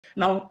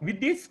Now, with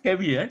these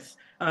caveats,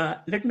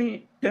 let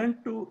me turn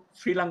to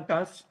Sri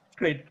Lanka's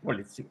trade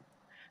policy.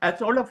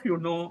 As all of you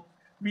know,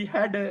 we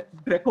had a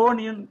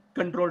draconian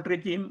control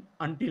regime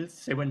until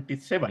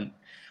 77.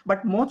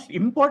 But most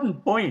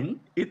important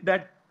point is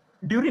that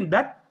during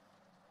that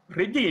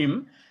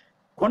regime,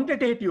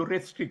 quantitative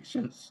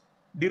restrictions,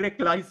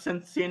 direct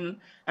licensing,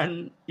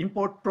 and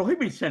import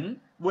prohibition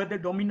were the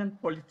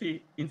dominant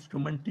policy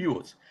instrument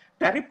used.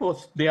 Tariff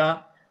was there,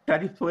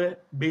 tariffs were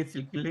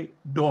basically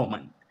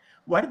dormant.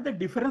 What is the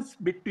difference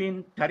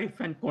between tariff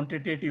and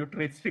quantitative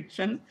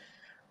restriction?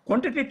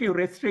 Quantitative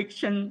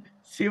restriction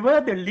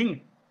sever the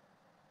link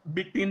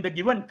between the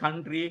given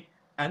country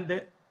and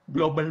the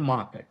global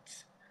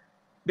markets.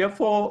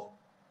 Therefore,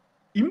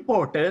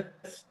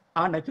 importers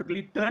are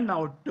naturally turned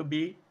out to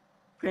be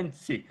rent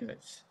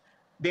seekers.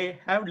 They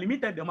have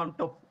limited amount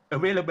of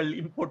available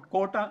import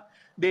quota.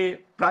 They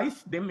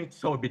price them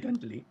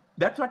exorbitantly.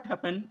 That's what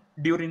happened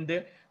during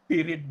the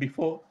period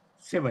before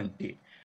 70.